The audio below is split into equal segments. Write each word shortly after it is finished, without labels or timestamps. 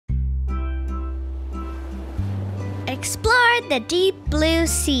Explore the Deep Blue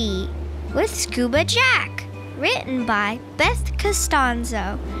Sea with Scuba Jack, written by Beth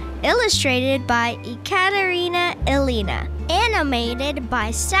Costanzo, illustrated by Ekaterina Ilina, animated by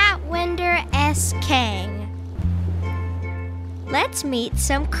Satwinder S. Kang. Let's meet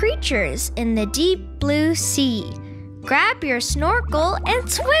some creatures in the deep blue sea. Grab your snorkel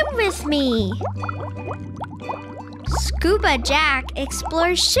and swim with me. Scuba Jack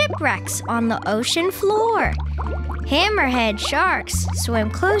explores shipwrecks on the ocean floor. Hammerhead sharks swim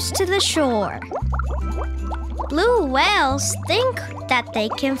close to the shore. Blue whales think that they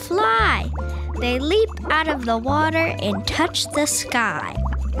can fly. They leap out of the water and touch the sky.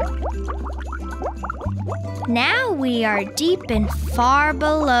 Now we are deep and far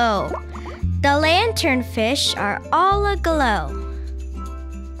below. The lanternfish are all aglow.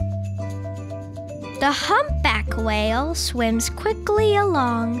 The humpback whale swims quickly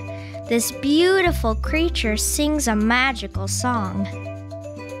along. This beautiful creature sings a magical song.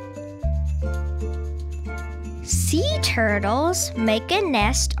 Sea turtles make a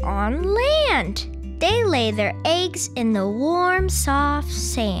nest on land. They lay their eggs in the warm, soft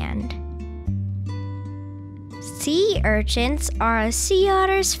sand. Sea urchins are a sea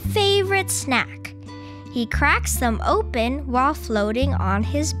otter's favorite snack. He cracks them open while floating on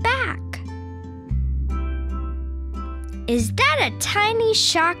his back. Is that a tiny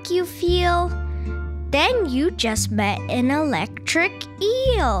shock you feel? Then you just met an electric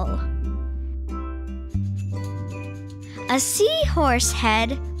eel. A seahorse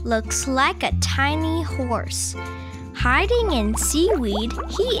head looks like a tiny horse. Hiding in seaweed,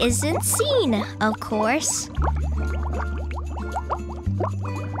 he isn't seen, of course.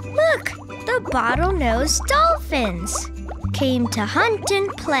 Look, the bottlenose dolphins came to hunt and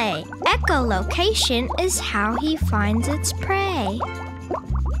play. Echolocation is how he finds its prey.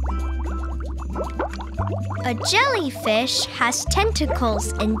 A jellyfish has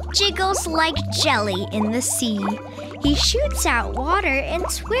tentacles and jiggles like jelly in the sea. He shoots out water and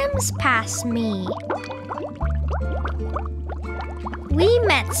swims past me. We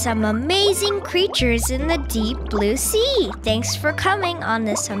met some amazing creatures in the deep blue sea. Thanks for coming on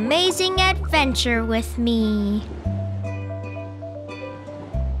this amazing adventure with me.